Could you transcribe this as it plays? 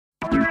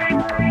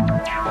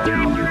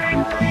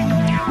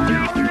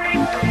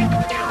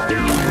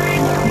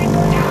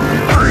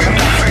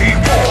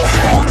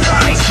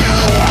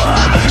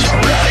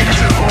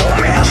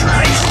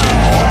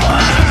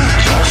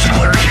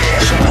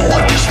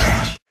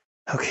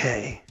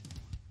Okay.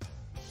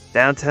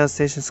 Downtown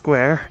Station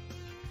Square.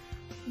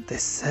 They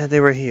said they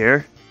were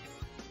here.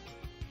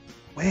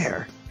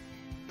 Where?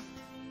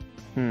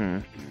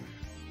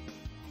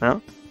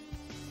 No?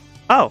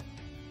 Oh!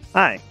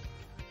 Hi.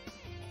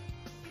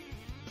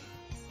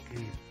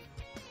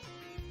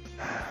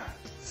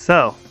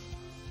 So.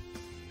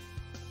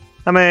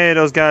 How many of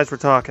those guys were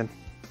talking?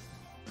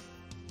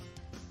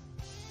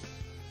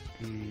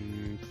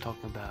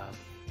 Talking about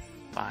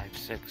 5,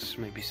 6,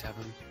 maybe 7.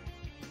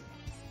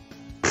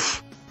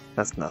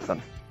 That's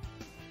nothing.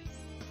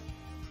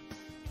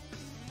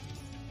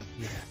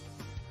 Yeah,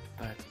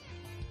 but...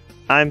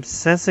 I'm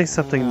sensing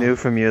something new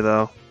from you,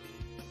 though.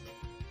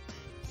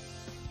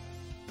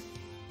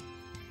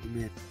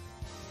 Yeah.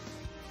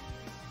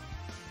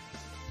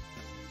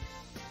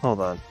 Hold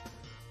on.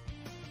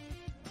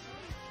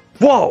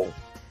 Whoa!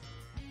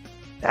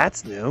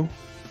 That's new.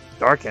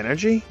 Dark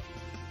energy?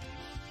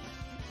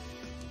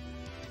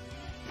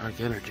 Dark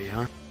energy,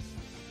 huh?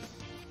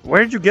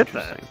 Where did you get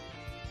that?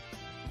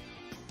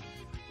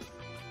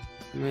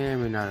 Yeah,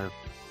 we not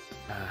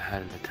have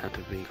had an attempt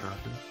at being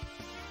crossing.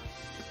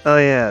 Oh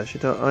yeah, she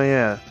told. Oh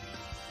yeah,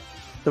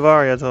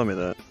 Devaria told me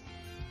that.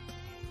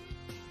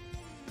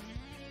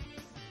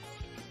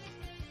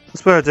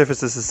 Let's put our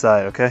differences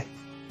aside, okay?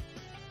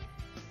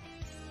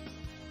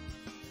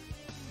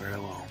 Very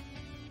well.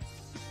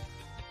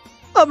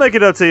 I'll make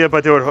it up to you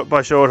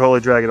by showing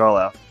Holy Dragon all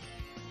out.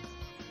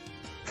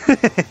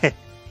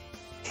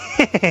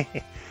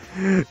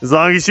 As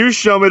long as you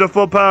show me the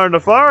full power of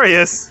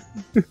Nefarious.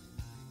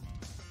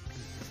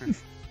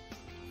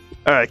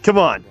 Alright, come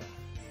on.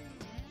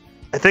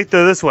 I think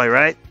they're this way,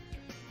 right?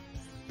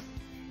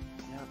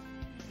 Yep.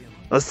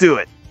 Let's do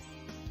it.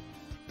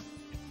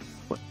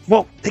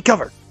 Whoa, take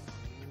cover.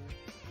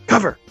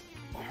 Cover.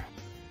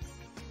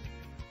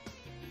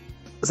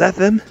 Was that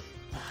them?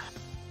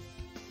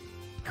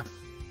 Yep.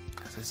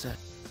 As I said,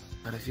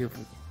 how do I feel?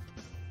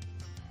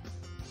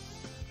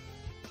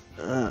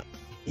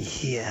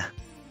 Yeah.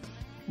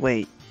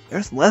 Wait,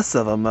 there's less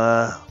of them.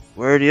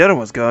 Where the other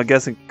ones go? I'm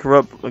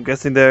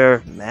guessing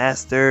their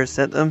master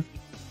sent them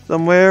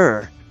somewhere,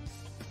 or?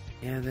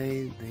 Yeah,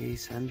 they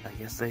sent. I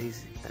guess they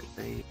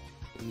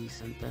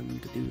sent them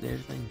to do their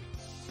thing.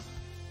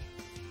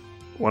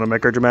 Want to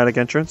make our dramatic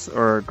entrance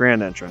or a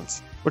grand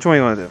entrance? Which one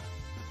you want to do?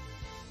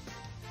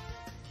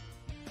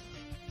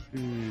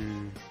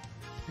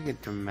 I think a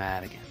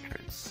dramatic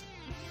entrance.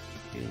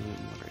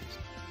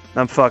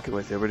 I'm fucking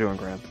with you. We're doing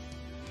grand.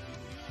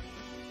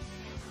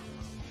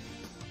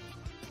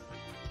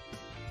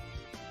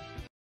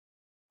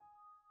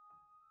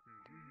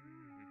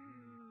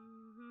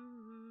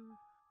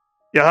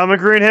 You humming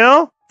Green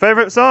Hill?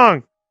 Favorite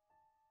song?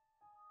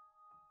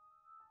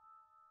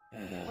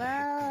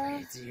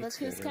 Well, look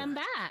who's come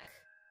back.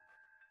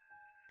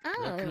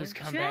 Oh, Look who's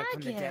come back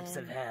from the depths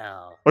of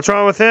hell. What's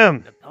wrong with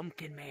him? The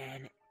Pumpkin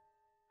Man.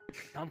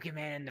 Pumpkin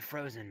Man and the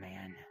Frozen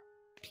Man.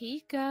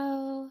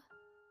 Pico.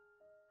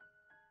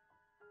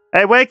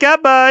 Hey, wake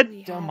up, bud!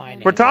 Don't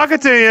mind We're him. talking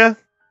to you!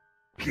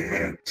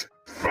 Can't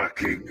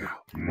fucking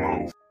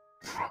move.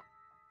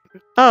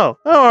 Oh,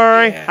 don't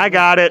worry. Yeah, I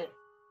got it.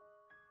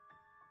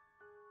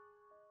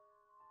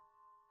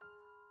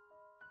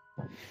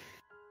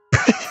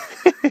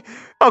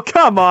 Oh,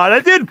 come on. I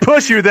didn't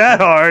push you that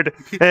hard.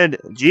 And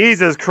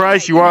Jesus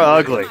Christ, you are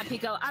ugly. Come on,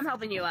 Pico. I'm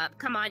helping you up.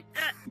 Come on.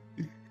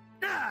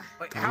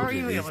 Wait, how are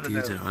you able to These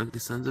dudes move? are ugly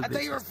sons of I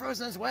thought you were bitches.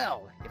 frozen as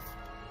well.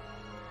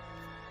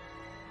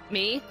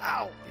 Me?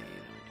 Ow!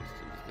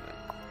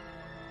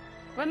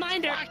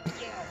 Reminder.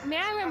 Fuck you. May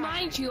I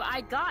remind you,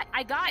 I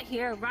got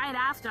here right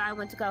after I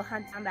went to go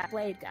hunt down that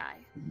blade guy.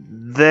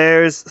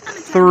 There's I've been trying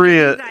to three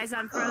get of you guys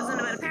unfrozen,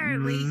 but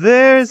apparently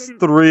There's I didn't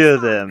three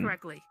of respond them.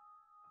 correctly.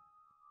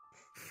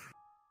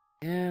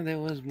 Yeah, there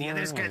was more. The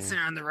others get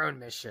sent on the road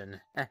mission.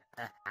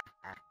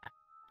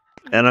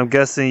 And I'm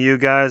guessing you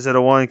guys are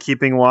the one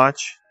keeping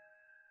watch?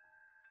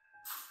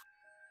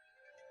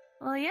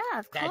 Well, yeah,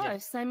 of That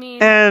course. I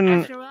mean,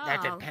 And- after all,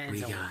 That depends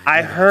We on got-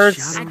 I we got heard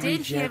Shadow I did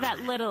hear Reject, that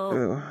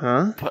little.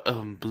 Huh?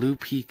 Blue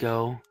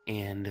Pico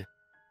and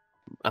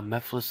a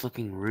Mephiles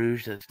looking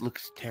Rouge that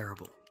looks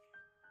terrible.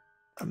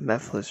 A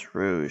Mephiles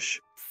Rouge.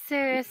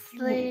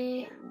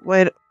 Seriously.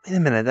 Wait a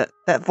minute.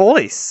 That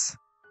voice.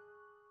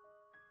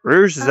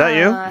 Rouge, is that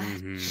you?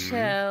 Mhm.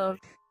 Chill.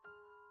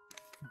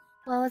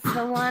 Well, it's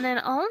the one and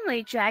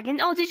only dragon.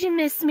 Oh, did you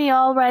miss me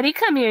already?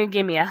 Come here and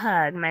give me a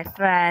hug, my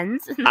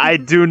friends. I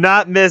do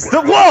not miss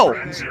the. We're all Whoa!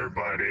 friends here,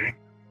 buddy.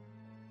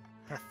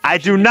 I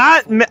do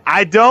not.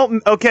 I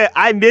don't. Okay,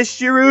 I missed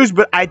you, Rouge,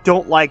 but I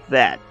don't like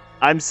that.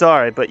 I'm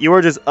sorry, but you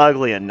were just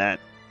ugly in that.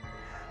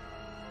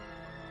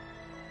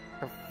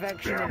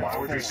 perfection. Yeah, in why its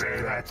would you form.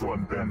 say that to a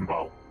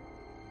bimbo?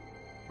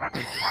 God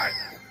damn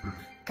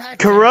it,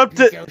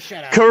 Corrupted- Pico,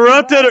 shut up.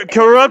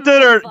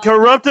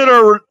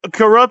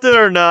 Corrupted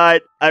or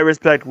not, I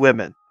respect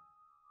women.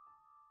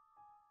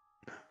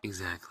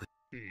 Exactly.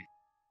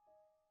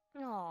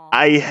 Aw.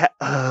 I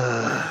Well,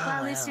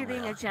 at least you're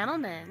being a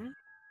gentleman.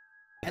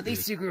 At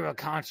least you grew a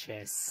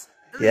conscience.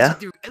 Yeah?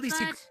 At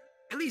least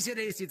you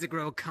need to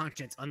grow a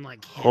conscience,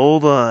 unlike him.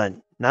 Hold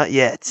on. Not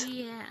yet.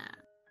 Yeah.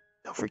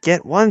 Don't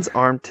forget one's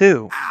arm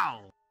too.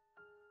 Ow!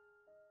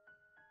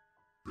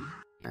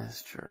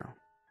 That's true.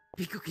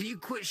 Pico, can you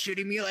quit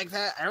shooting me like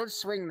that? I don't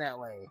swing that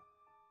way.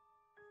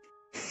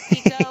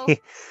 Pico,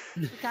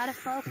 we gotta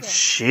focus.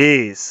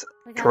 Jeez.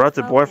 We gotta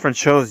Corrupted focus boyfriend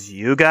chose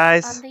you on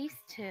guys? these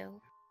two.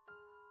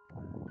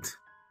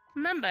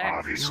 Remember, You're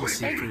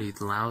Obviously. pretty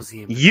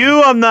lousy.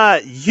 I'm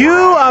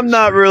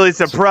not really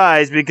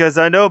surprised because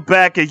I know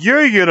back at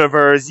your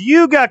universe,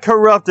 you got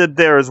corrupted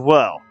there as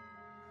well.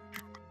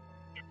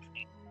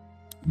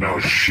 No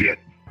shit.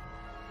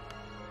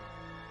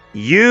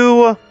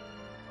 You,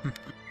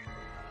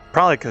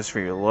 probably because for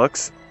your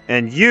looks,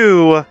 and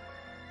you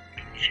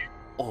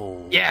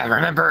Oh. Yeah,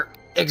 remember?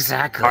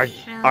 Exactly.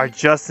 are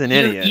just an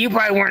idiot. You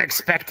probably weren't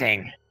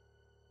expecting.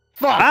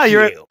 Fuck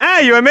you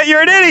admit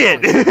you're an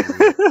idiot!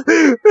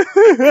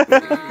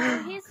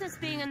 no, he's just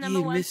being a number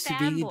You one missed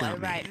being a fanboy dummy.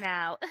 right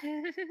now.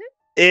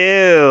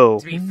 Ew.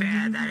 To be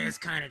fair, that is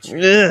kind of true.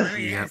 Ugh. Let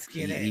me Yep, ask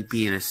you you this.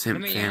 being a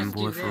simp Let me ask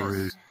you fanboy for this.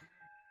 Rouge.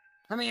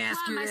 Let me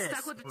ask Why you am I this.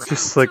 stuck with the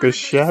Just two like a biggest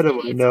shadow, I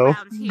idiots know.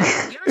 around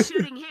here? You're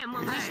shooting him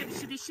when we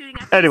should be shooting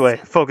at Anyway, these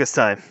two. focus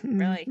time.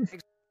 Really?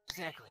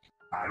 Exactly.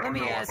 I Let don't me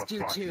know what ask the you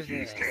fuck two he's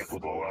this.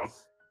 capable of.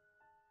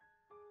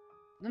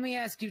 Let me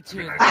ask you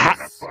two I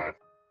this. but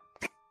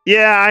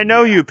Yeah, I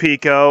know you,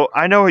 Pico.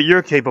 I know what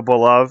you're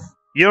capable of.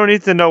 You don't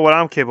need to know what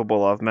I'm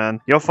capable of,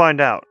 man. You'll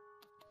find out.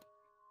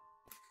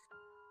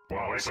 well,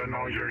 at least I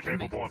know you're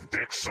capable of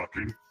dick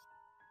sucking.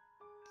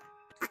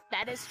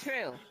 That is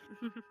true.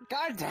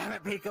 God damn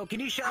it, Pico. Can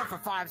you shut up for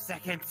 5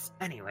 seconds?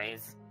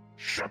 Anyways.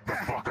 Shut the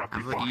fuck up, How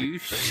you about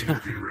fucking you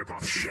baby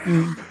rip-off shit.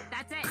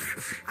 That's it.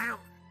 I don't...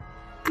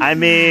 I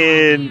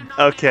mean,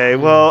 okay,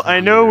 well,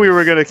 I know we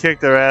were gonna kick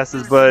their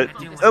asses, but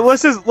do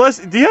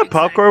you have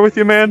popcorn with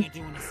you, man?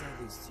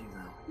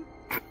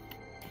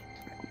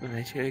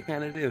 I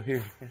kind of do.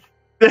 Here.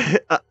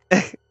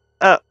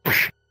 Well,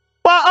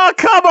 oh,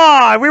 come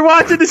on! We're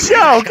watching the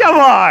show! Come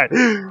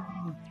on!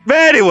 But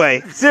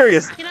anyway,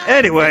 serious. You know,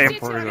 Anyway, you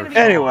two are gonna be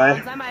anyway.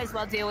 morons. I might as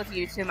well deal with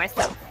you two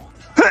myself.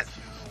 Hey,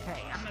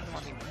 I'm not the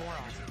one being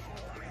moron.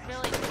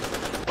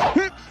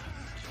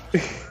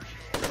 Really?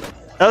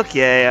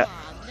 Okay, Come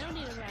on, no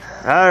need to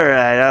run.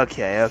 alright,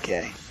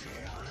 okay.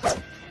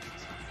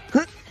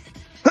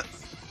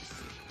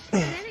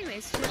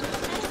 Anyways, chill.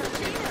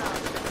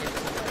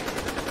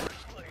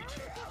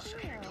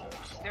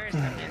 There is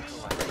no need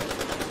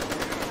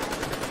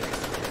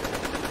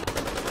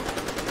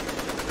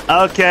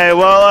Okay,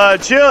 well,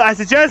 chill. I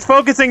suggest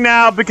focusing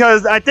now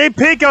because I think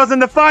Pico's in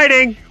the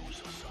fighting.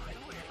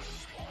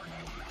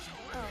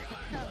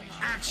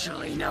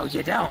 Actually, no,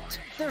 you don't.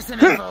 There's some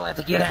info I have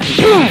to get out of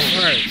you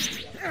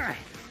first.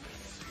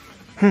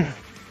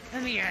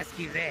 Let me ask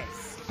you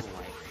this, boy.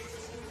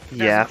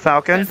 Yeah,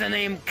 Falcon? Does the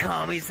name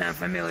Comey sound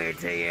familiar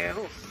to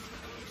you?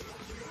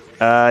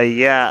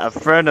 Yeah, a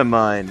friend of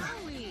mine.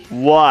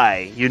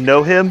 Why? You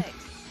know him? An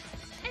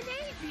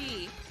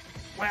AP.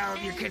 Well,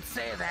 you could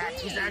say that.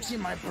 He's actually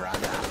my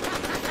brother.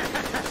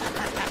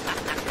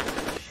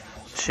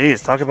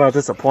 Jeez, talk about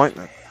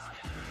disappointment.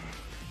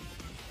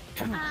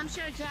 I'm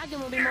sure Dragon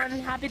will be more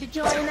than happy to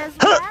join as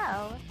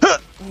well.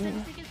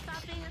 Since we can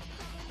stop being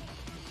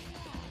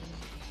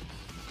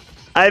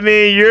I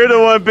mean, you're the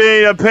one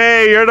being a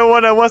pain. You're the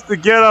one that wants to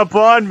get up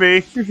on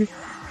me.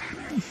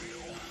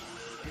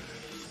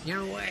 You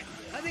know what?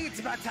 I think it's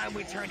about time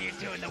we turn you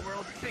two in the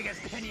world's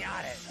biggest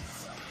pinatas.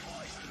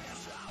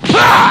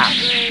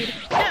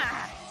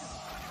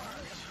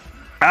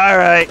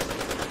 Alright.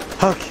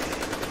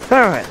 Okay.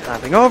 Alright,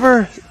 nothing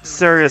over.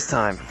 Serious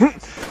time.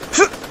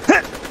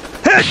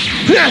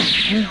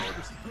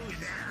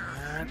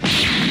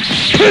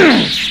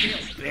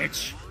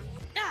 Bitch.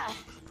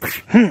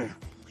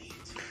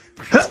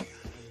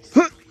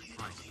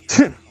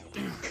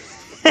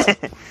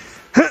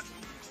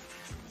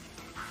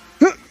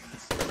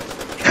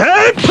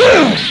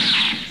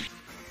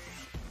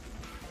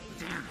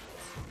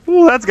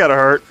 Ooh, that's gotta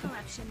hurt.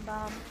 collection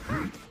bomb.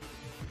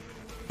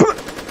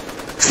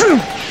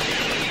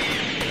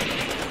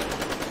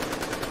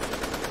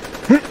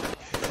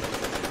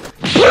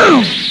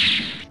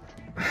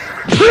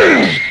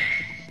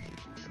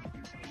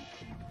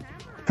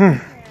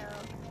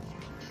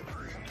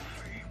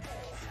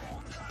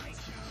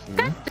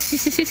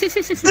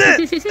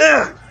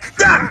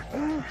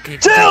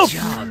 Good Chill.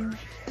 job.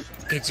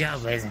 Good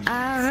job, Liz.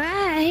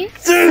 Alright,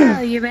 so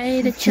you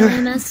ready to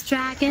join us,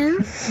 Dragon?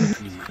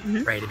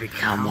 Ready to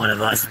become one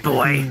of us,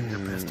 boy.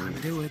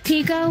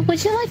 Pico,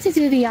 would you like to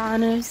do the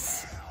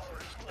honors?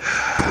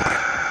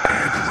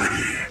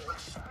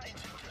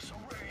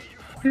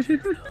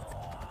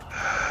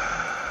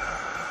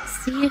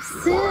 See you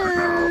soon.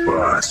 One of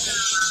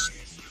us.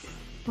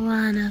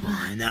 One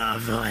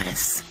of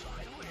us.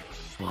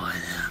 One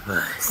of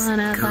us. One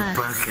of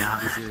Cooper us.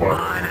 got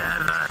one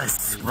of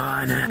us.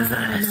 One of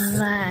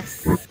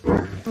us.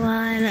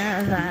 One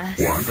of us.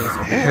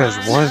 Here's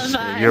one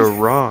thing you're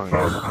wrong.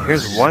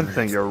 Here's one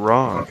thing you're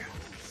wrong.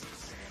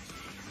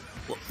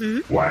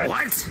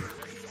 What?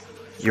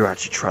 You're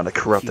actually trying to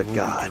corrupt a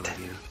god.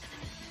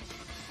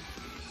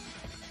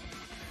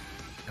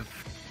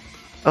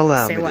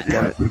 Allow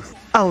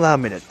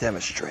me to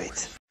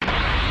demonstrate.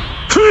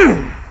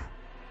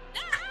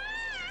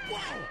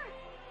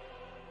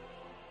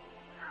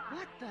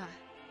 What the?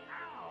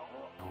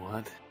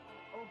 What?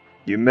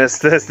 You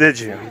missed this, did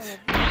you?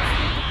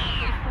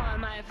 I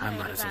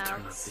might as well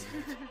turn up the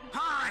heat.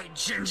 Hi,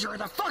 Ginger.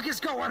 The fuck is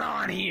going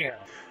on here?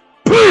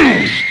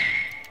 Boom!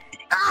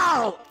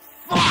 Ow!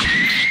 Fuck!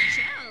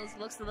 Shells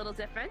looks a little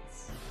different.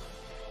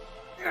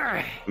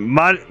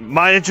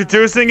 My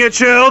introducing it,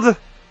 Chilled?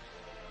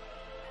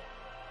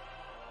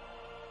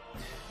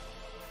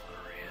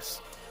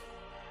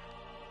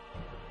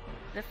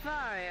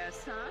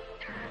 Nefarious, huh?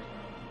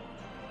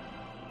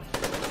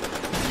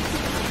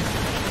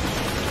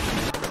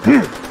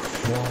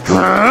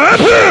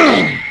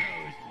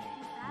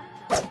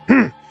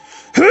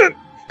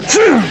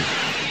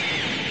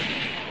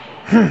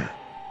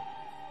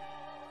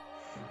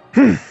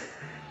 Hey,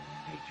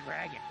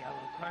 Dragon, got a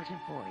little question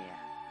for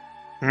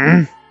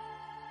you.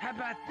 How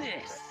about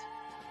this?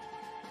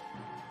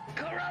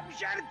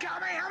 Corruption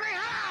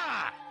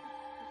Kamehameha!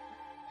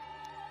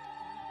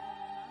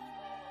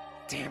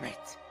 Damn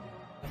it.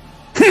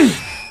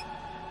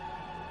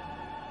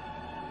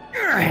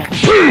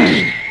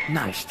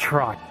 Nice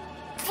try.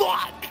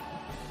 Fuck!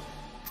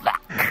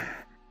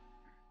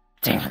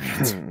 Damn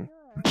it.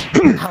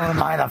 How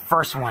am I the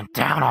first one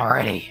down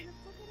already?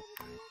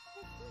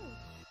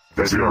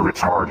 Because you're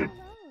retarded.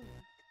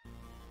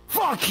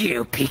 Fuck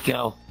you,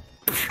 Pico!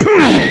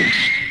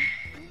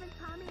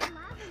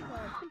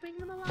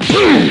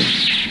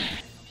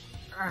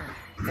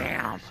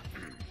 Damn.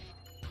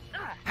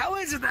 How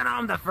is it that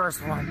I'm the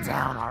first one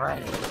down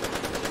already?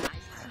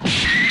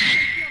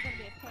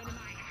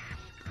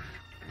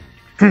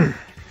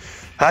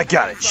 I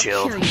got it,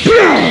 Chilled.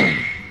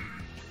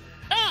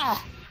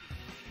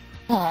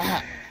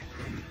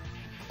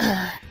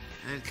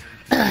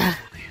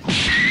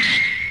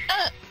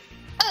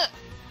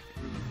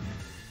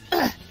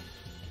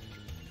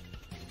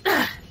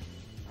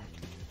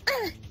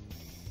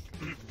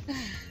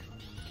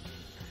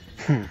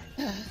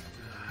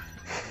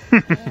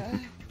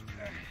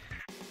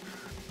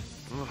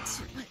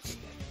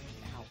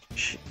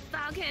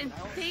 Falcon,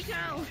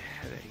 Pico.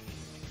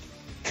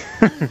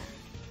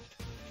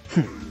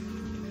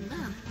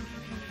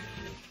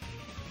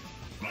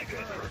 My gut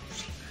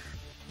hurts.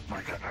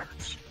 My gut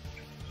hurts.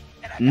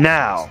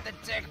 Now. The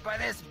dick by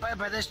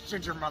this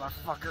ginger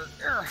motherfucker.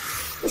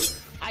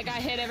 I got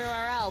hit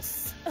everywhere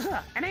else.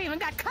 And I even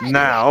got cut.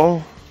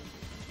 Now.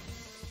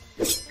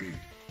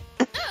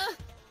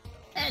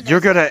 You're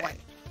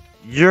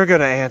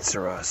gonna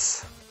answer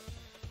us.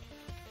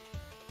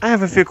 I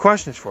have a few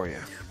questions for you.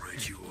 Damn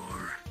right you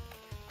are.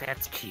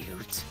 That's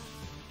cute.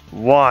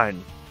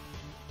 One.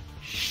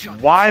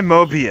 Why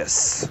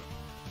Mobius?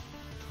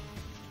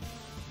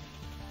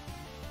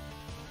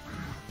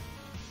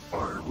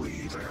 Are we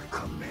there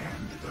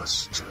commanded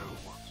us to?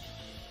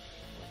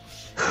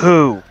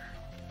 Who?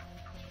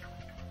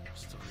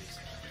 Stories.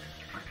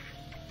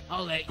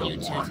 I'll let The you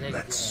two one take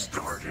that this.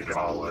 started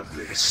all of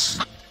this.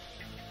 And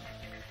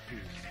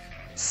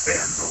the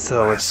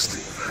So last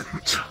it's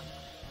event.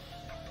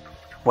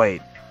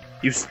 wait,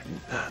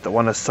 the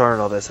one that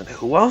started all this, and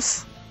who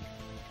else?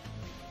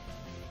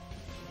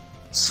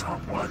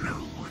 Someone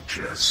who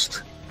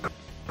just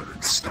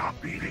couldn't stop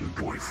eating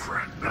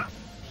boyfriend.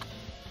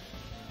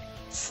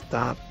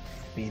 Stop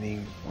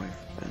meeting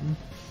boyfriend.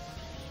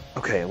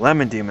 Okay,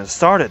 Lemon Demon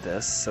started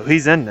this, so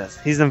he's in this.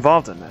 He's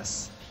involved in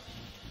this.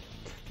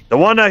 The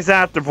one that's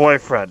after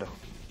boyfriend.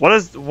 What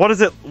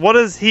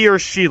does he or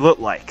she look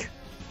like?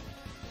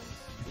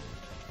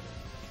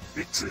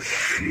 It's a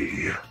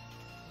she.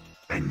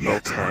 And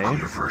yet Okay. the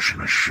other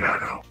version of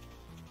Shadow.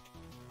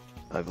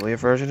 Uglier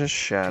version of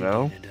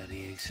Shadow.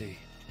 .exe.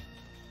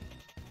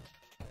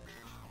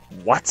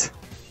 What?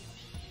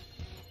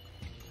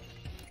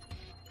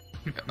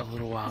 A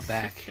little while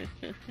back,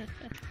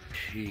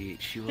 she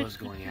was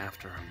going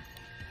after him.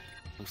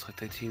 Looks like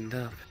they teamed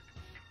up.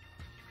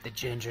 The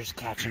ginger's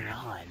catching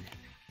on.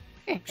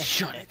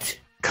 Shut it!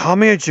 Call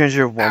me a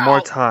ginger one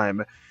more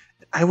time.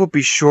 I will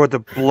be sure to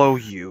blow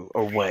you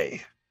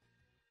away.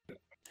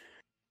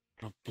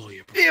 I'll blow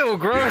your Ew,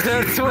 gross!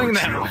 Don't swing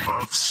that way.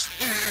 Buffs.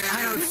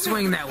 I don't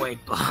swing that way,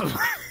 Bob.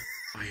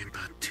 I am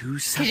about 2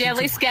 seconds Could you at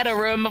least get a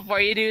room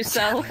before you do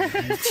so?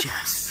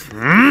 Yes.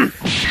 Hmm?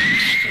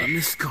 On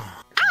this call.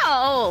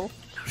 Oh!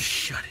 Now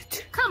shut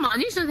it. Come on,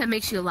 usually that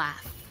makes you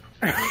laugh.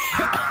 You're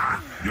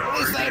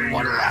least I had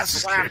one the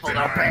last laugh skip and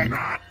a little I'm bit.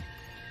 not.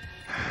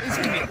 Please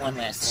give me one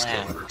last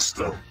laugh, Still, it's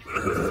still.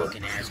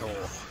 fucking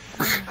asshole.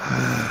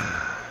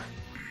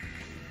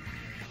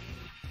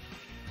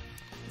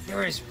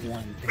 There is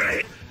one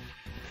thing.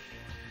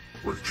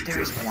 What did you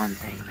There is do? one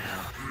thing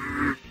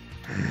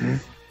now.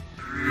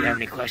 You have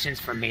any questions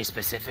for me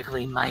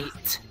specifically,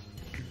 mate?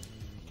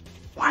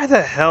 Why the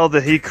hell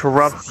did he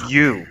corrupt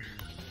you?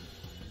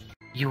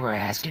 You were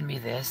asking me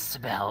this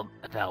about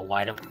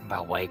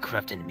why he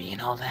corrupted me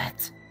and all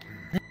that?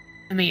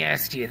 Let me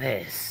ask you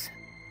this.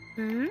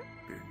 Hmm?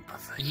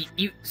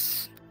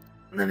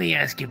 Let me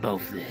ask you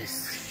both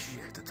this.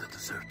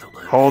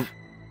 Hold.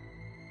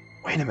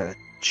 Wait a minute.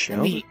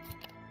 Chill.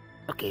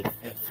 Okay,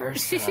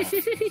 first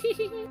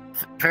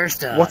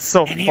off, What's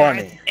so and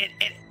funny?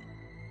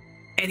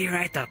 And here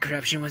I thought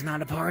corruption was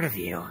not a part of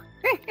you.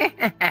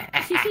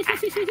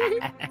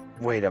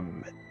 Wait a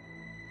minute.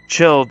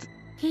 Chilled.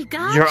 He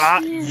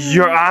got you.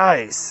 Your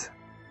eyes.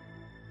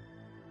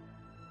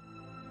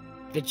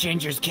 The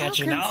ginger's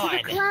catching Welcome to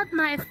on. the club,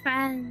 my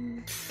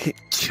friend.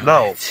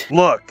 No,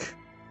 look.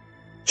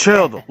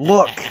 Chilled,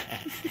 look.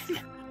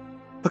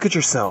 Look at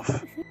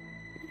yourself.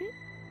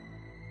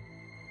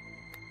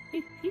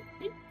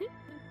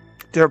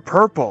 They're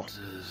purple. This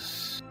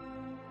is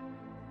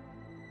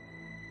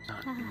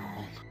not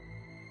normal.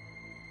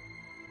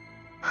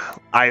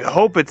 I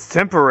hope it's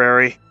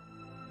temporary.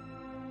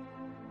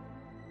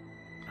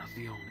 Not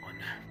the old one.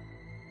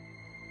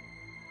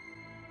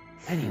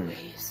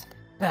 Anyways,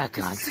 back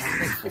on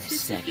topic for a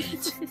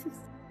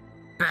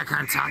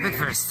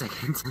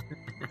second.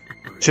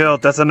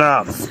 Chilled, that's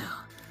enough. So,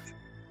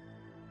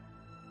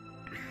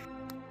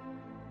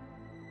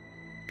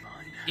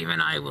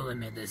 even I will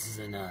admit this is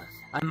enough.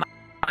 I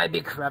might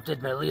be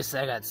corrupted, but at least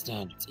I got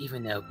standards,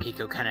 even though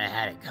Pico kinda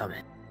had it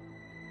coming.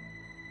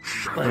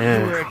 But Yeah.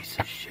 you were... Piece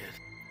of shit.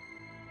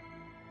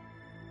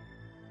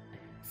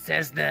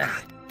 Says the...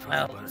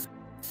 Well,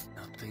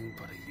 Nothing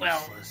but a well,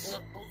 useless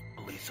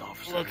police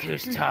officer. look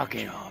who's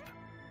talking. Job.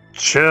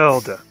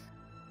 Chilled.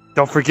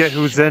 Don't forget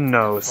who's Shut in the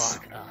knows.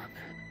 fuck up.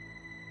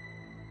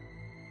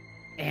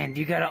 And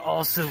you gotta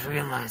also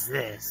realize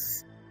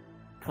this.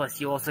 Plus,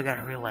 you also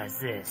gotta realize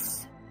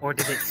this. Or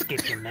did it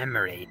skip your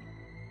memory?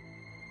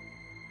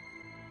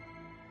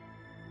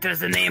 Does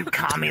the name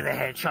Kami the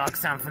Hedgehog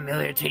sound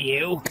familiar to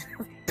you?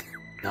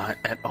 Not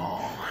at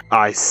all.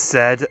 I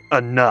said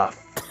enough.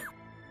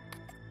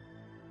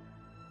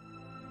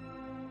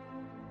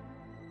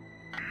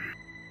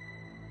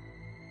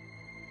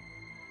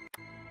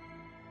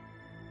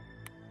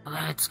 Well,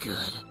 that's good.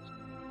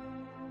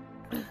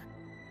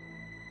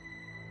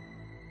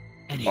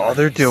 All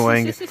they're Anyways,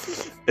 doing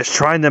is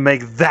trying to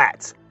make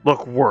that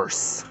look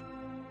worse.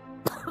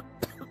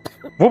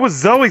 What would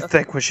Zoe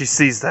think when she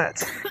sees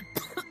that?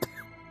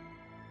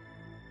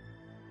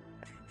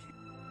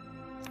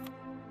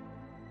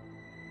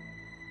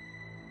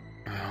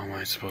 How am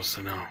I supposed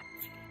to know?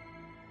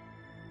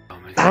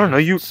 I don't know,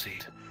 you-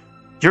 Seat.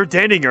 You're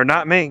dating her,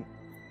 not me.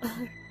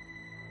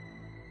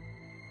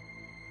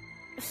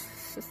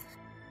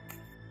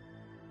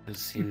 This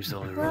seems to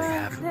only really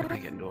happen when I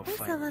get into a There's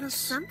fight. a with little this.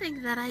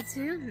 something that I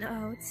do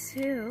know,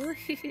 too.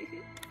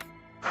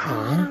 I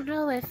Huh? don't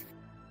know if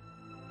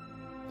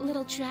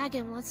Little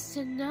Dragon wants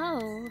to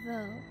know,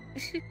 though.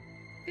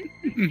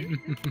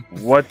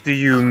 What do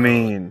you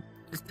mean?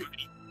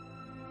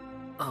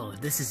 Oh,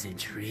 this is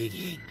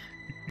intriguing.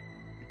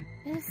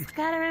 Just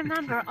gotta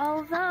remember,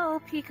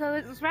 although Pico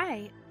is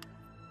right,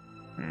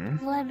 Hmm?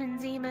 Lemon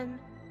Demon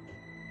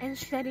and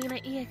Shredina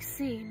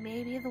EXE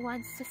may be the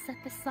ones to set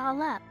this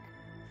all up.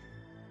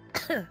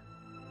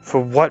 For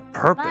what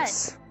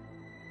purpose?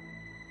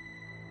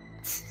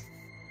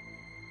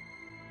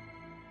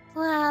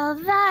 Well,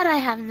 that I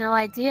have no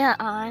idea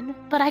on,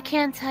 but I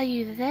can tell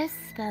you this,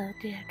 though,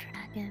 dear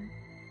Dragon.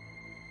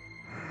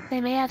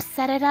 They may have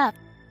set it up.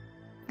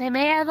 They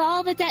may have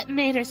all the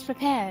detonators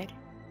prepared.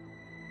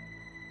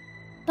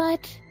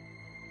 But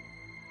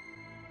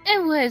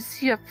it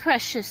was your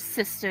precious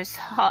sister's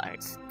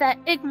heart that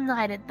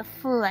ignited the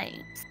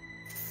flames.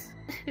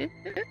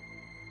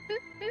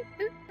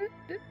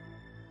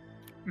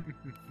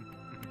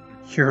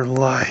 You're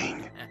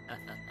lying.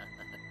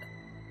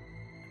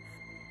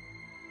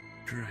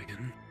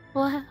 Dragon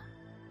What?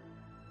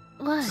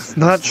 What? It's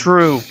not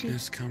true.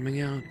 is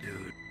coming out,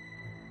 dude.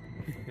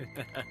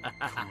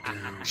 Calm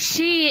down.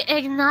 She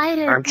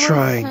ignited I'm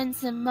trying.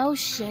 boyfriend's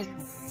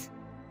emotions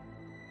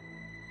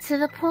to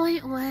the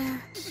point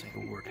where Say a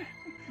word.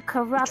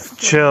 corruption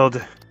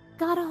Chilled.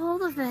 got a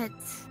hold of it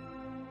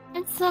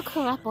and took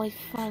her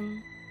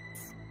boyfriend.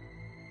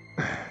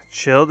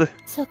 Chilled.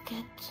 Took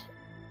it.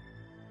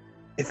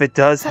 If it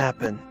does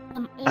happen,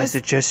 I It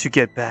suggest you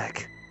get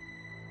back.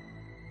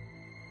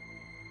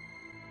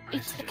 I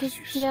took suggest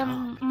you their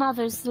stop.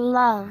 mother's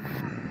love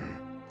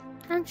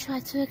and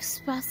tried to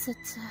express it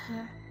to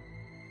her.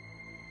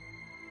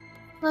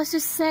 Let's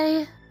just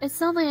say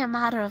it's only a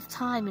matter of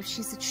time if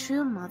she's a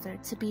true mother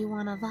to be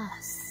one of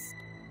us.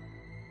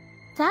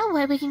 That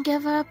way we can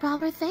give her a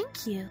proper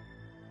thank you.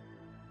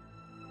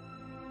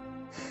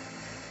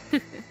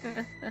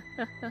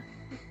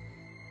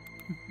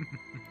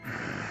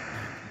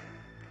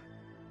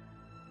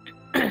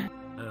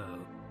 Oh.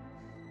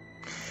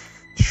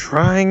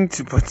 Trying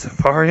to put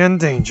Safari in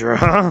danger,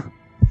 huh?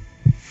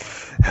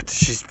 After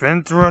she's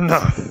been through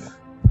enough.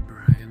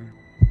 Dragon.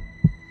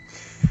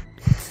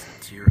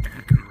 It's your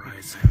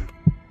agonizing.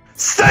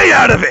 Stay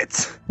out of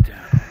it!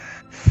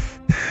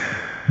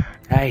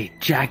 Hey,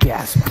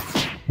 jackass.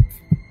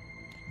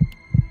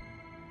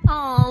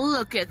 Oh,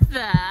 look at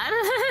that.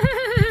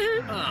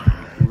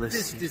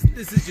 This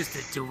is just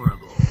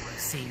adorable.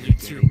 Seeing you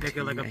two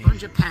bicker like a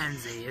bunch of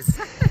pansies.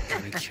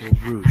 I'm gonna kill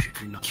Rouge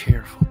if you're not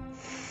careful.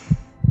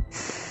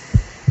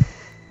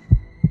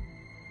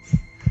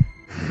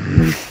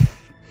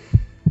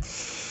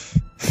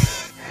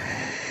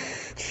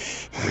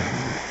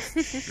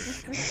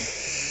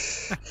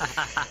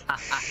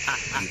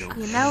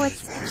 You know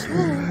it's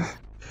true.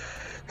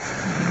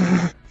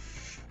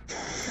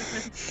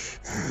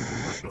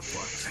 What the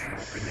fuck's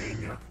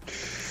happening?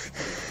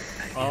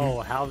 Oh,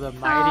 how the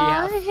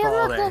mighty have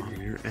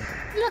fallen.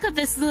 Look at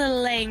this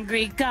little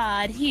angry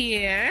god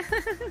here.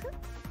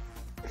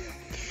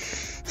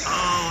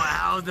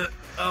 How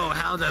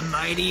the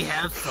mighty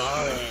have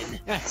fallen.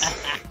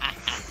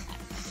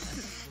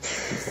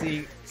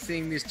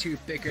 Seeing these two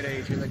bicker at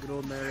each other like an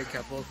old married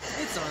couple,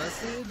 it's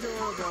honestly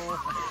adorable.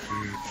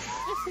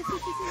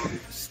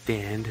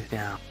 Stand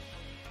down.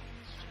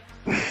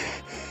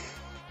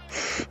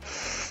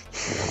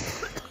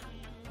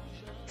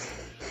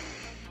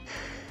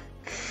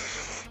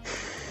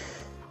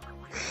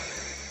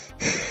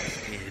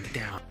 Stand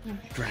down,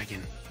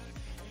 dragon.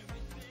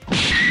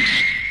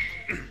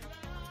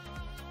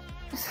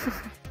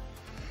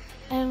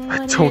 And what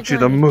I are told you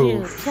to gonna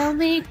move. do? Kill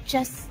me?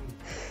 Just...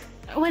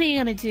 What are you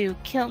gonna do?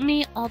 Kill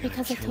me all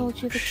because I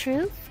told you the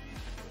truth?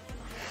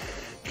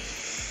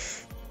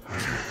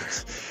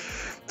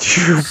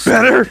 You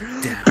better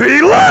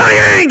be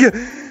lying!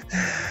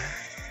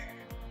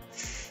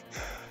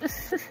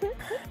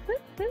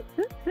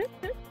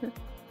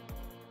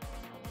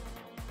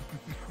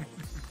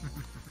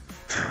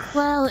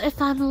 Well,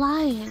 if I'm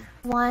lying,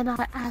 why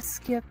not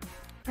ask your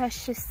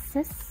precious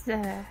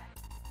sister?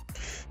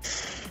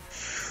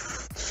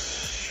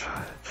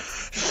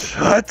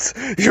 Shut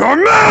your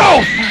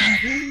mouth!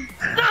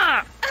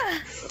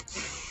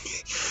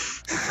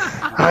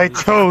 I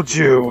told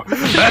you!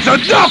 That's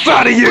enough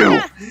out of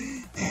you!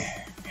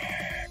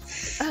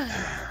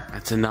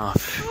 That's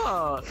enough.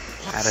 Out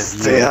of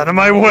Stay you. out of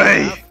my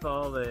way!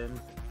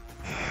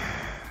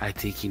 I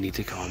think you need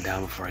to calm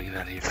down before I get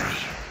out of here, buddy.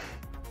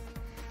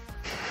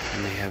 I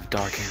may have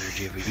dark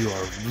energy, but you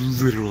are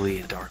literally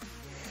in dark.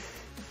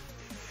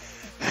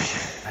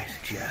 I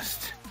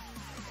suggest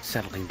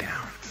settling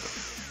down.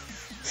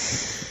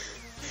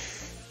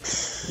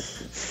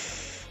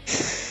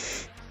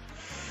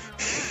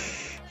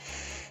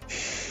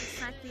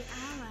 Like the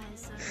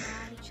allies are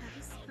at each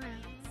other's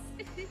throats.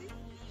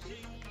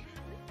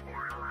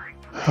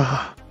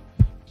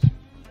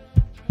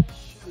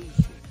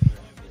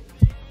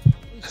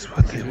 That's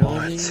what they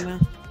want.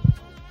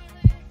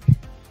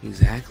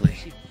 Exactly.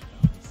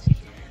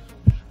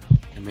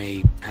 I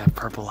may have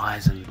purple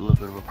eyes and a little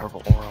bit of a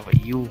purple aura,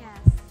 but you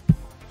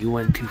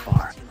went too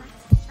far.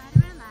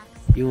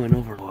 You went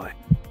overboard.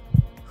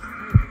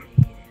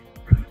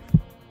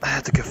 I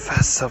had to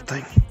confess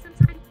something.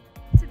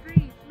 To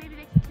breathe. Maybe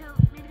they can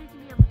be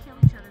able to kill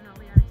each other and all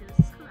we gotta do is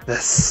just come out.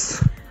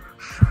 This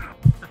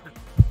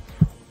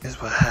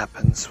is what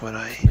happens when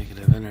I...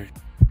 Negative energy.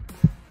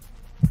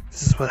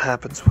 This is what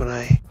happens when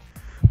I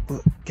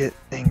get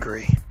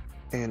angry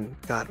and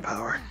god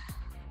power.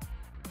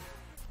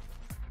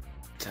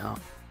 So,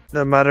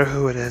 No matter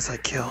who it is I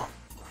kill.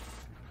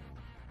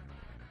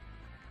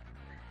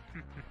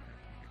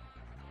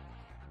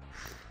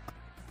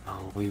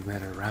 oh, we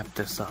better wrap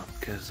this up,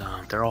 because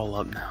they're all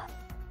up now.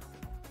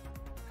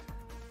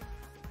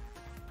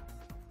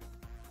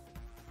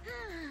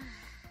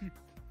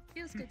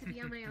 Feels good to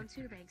be on my own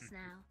two legs now.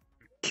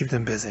 Keep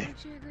them busy.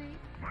 Don't you agree?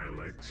 My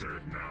legs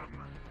are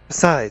numb.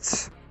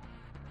 Besides,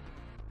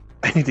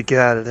 I need to get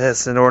out of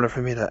this in order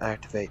for me to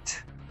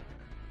activate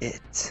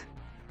it.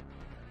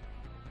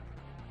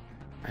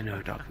 I know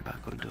you're talking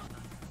about. Go do it.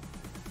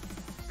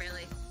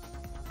 Really?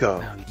 Go.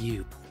 Now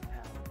you.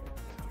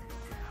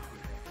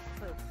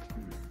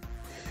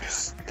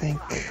 Just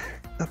think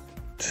up.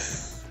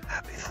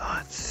 Happy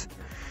thoughts.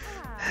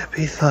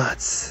 Happy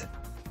thoughts.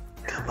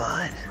 Come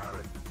on.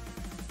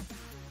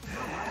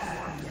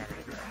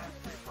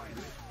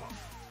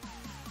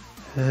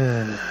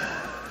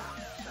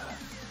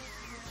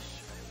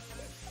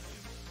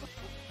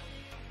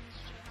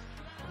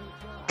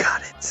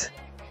 Got it.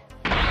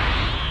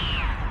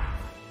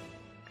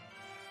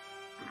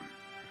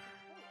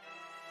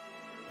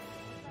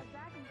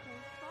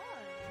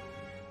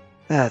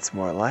 That's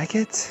more like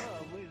it.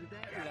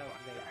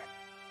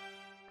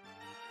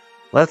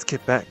 Let's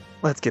get back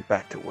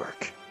to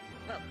work.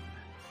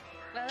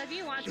 Well, if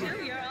you want to,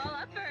 you're all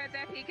up for it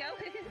there, Pico.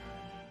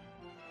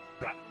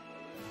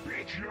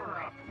 Bitch,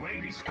 you're up.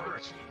 Ladies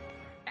first.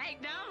 Hey,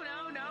 no.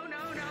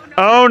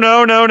 Oh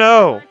no.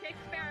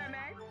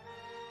 Experiment.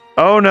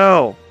 Oh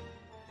no.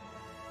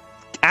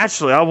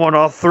 Actually, I want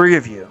all three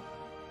of you.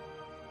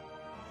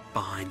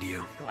 Behind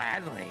you.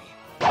 Gladly.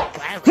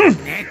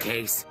 In that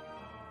case.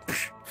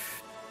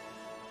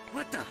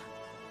 What the?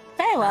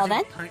 Very well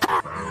then.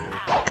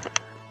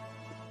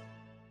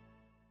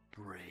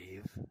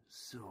 Brave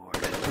sword.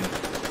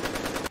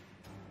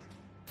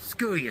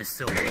 Screw you,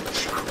 sword.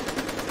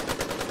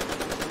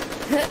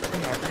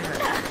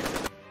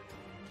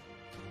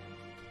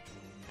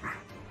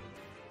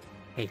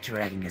 Hey,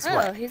 dragon, guess Oh,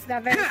 what? he's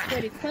not very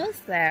pretty close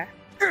there.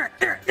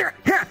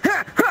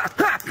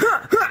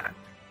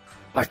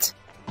 What?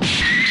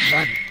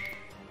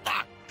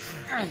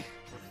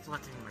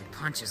 Fluttering my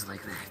punches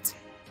like that.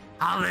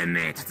 I'll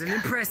admit, it's an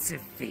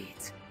impressive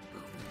feat.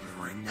 But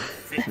when the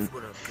fifth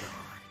would have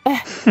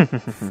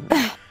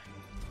gone.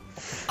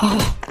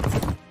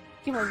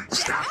 Come on.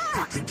 Stop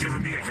fucking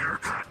giving me a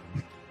haircut.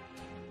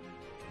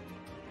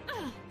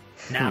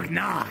 Knock,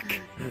 knock.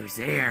 Who's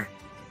there?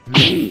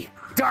 Me.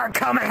 Dark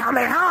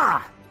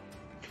Kamehameha!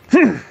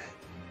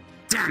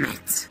 Damn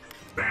it!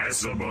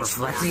 That's the most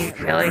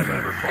Reflecting, really? I've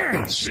ever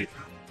fucking seen.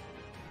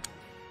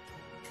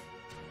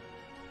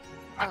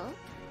 Oh?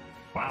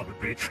 Wow, the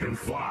bitch can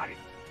fly.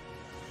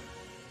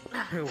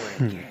 Who would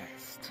have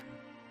guessed?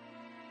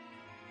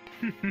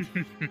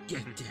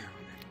 Get down.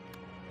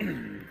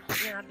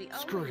 You're not the only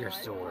Screw your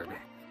one. sword.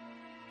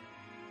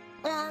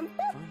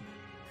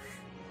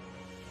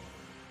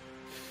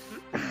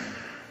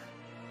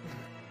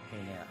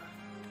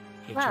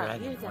 Hey, Wow,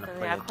 dragon, you wanna definitely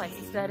play are a quite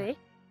game? steady.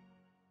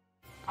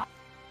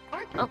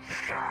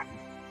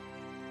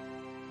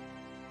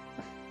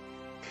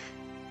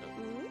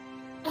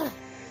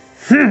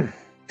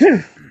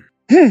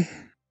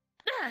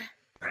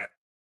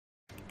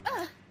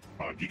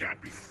 Oh, you gotta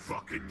be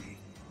fucking me.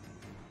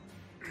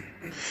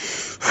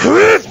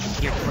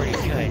 You're pretty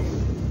good.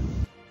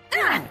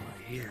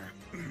 Here.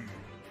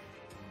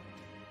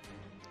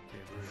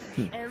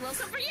 And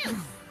also for you!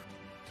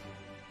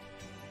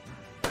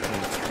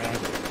 Hey,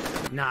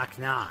 dragon. Knock,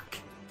 knock.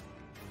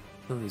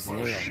 Who's Oh,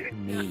 there? shit.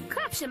 Me.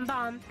 Corruption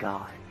bomb!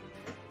 God.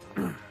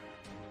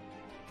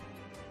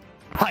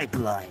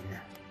 Pipeline.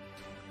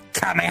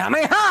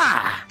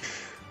 Kamehameha!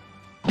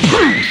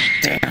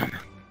 Damn.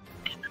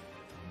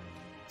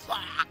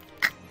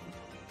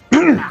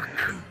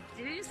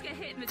 Did he just get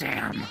hit in the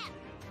Damn.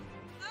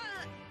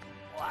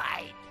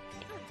 Why?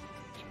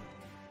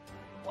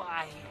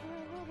 Why?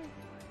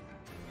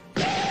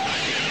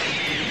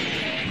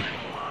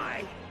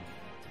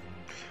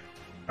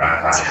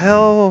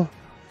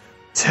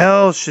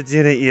 Tell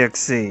Shadina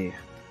EXE.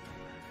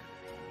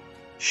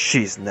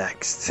 She's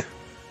next.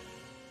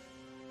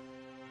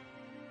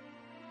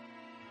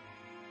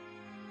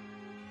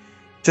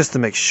 Just to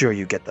make sure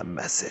you get the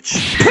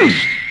message.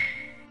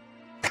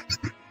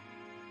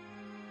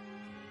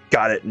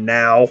 Got it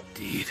now.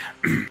 Indeed.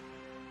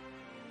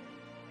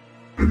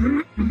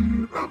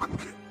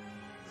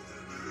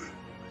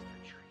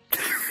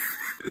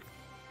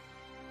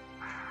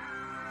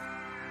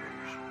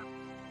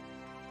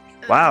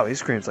 Wow, he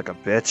screams like a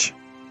bitch.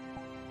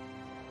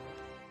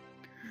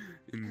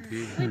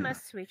 Indeed. We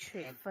must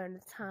retreat for the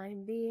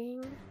time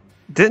being.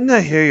 Didn't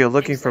I hear you're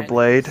looking for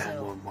Blade?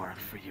 More mark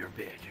for your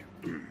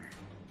bitch.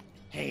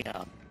 Hey,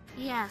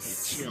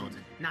 Yes. chilled.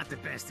 Not the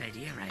best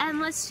idea, right? And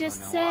let's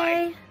just Oh, no,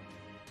 say,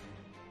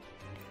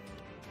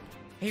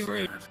 Hey,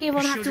 Rouge. you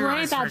won't have shield to your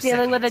worry eyes for about a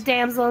dealing with a second.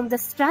 damsel in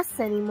distress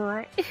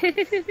anymore.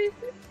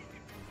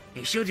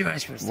 Hey, shield your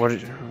eyes for a second. What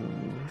did you...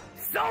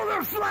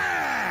 Solar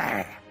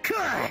flare! Good.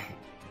 I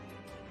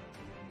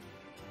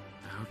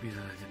hope you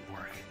that didn't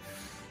work.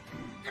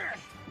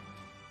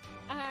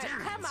 Alright,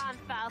 come on,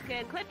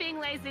 Falcon. Quit being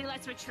lazy.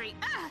 Let's retreat.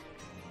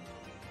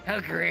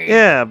 Agreed.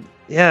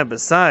 Yeah,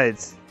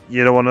 besides,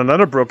 you don't want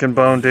another broken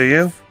bone, do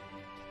you?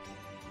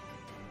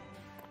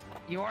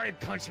 You already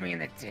punched me in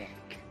the dick.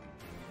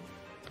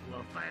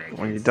 We'll fight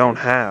When you against don't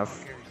you, have.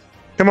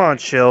 fuckers. Come on,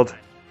 Shield.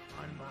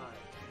 On mine.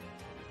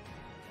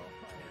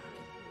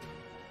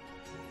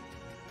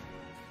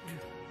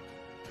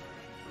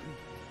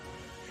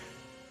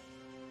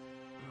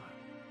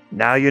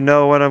 Now you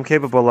know what I'm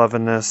capable of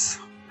in this.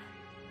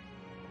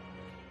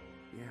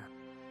 Yeah.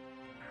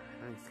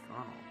 Thanks,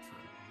 Carl.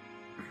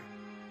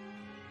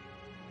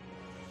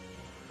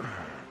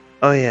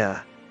 Oh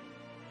yeah.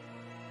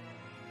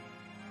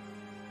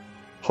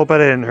 Hope I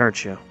didn't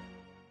hurt you.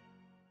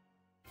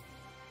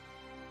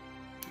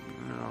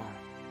 No.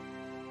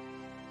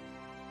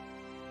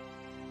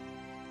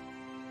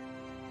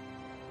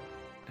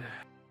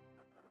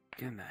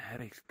 Again, the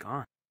headache's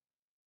gone.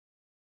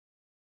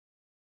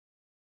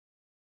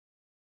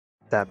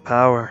 That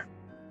power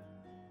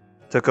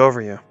took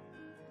over you.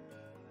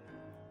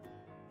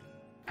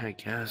 I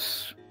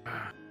guess.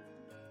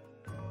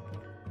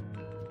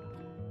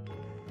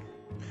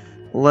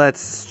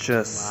 Let's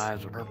just My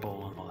eyes were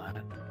purple and all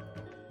that.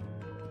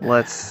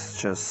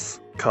 let's just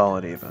call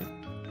it even.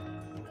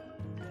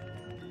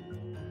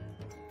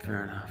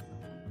 Fair enough.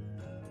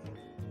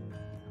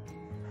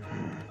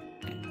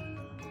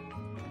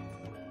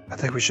 I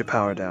think we should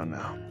power down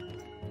now.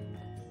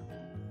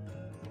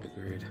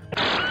 Agreed.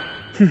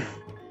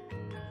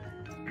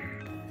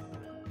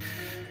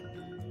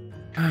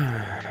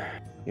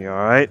 You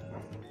alright?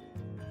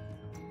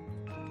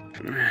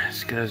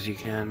 As good as you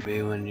can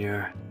be when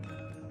you're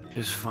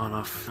just fun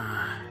of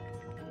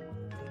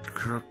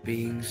corrupt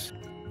beings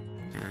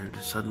and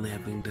suddenly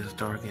having this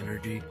dark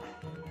energy.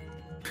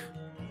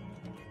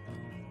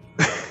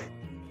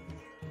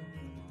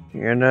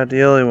 You're not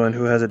the only one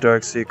who has a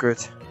dark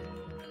secret.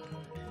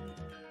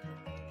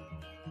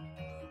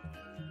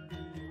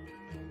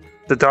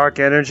 The dark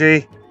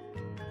energy?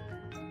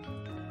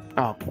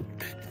 Oh,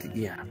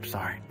 yeah, I'm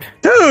sorry.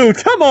 Dude,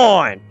 come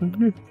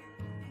on!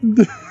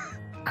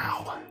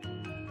 Ow.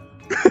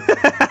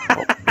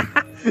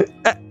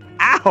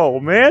 Ow,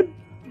 man!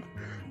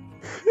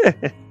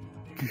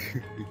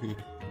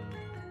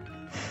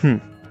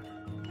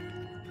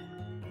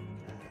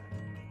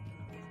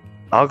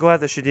 I'll go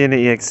after Shadina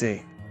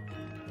EXE.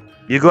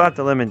 You go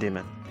after Lemon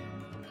Demon.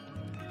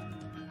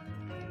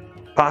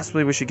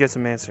 Possibly we should get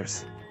some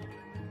answers.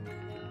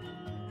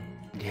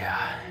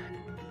 Yeah.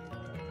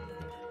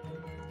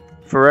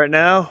 For right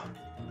now,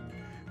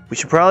 we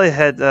should probably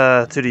head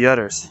to the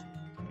others.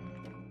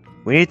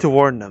 We need to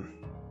warn them.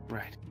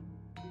 Right.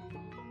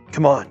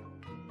 Come on.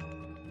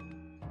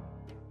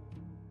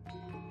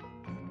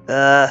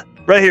 Right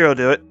here will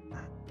do it.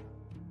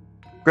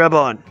 Grab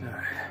on.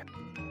 Alright.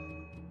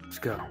 Let's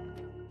go.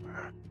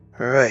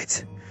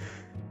 Alright.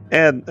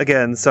 And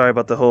again, sorry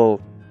about the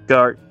whole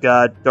dark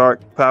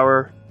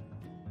power.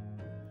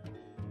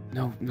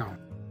 No.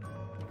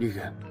 You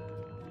good.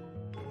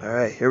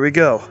 Alright, here we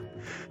go.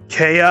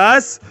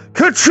 Chaos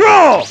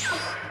Control!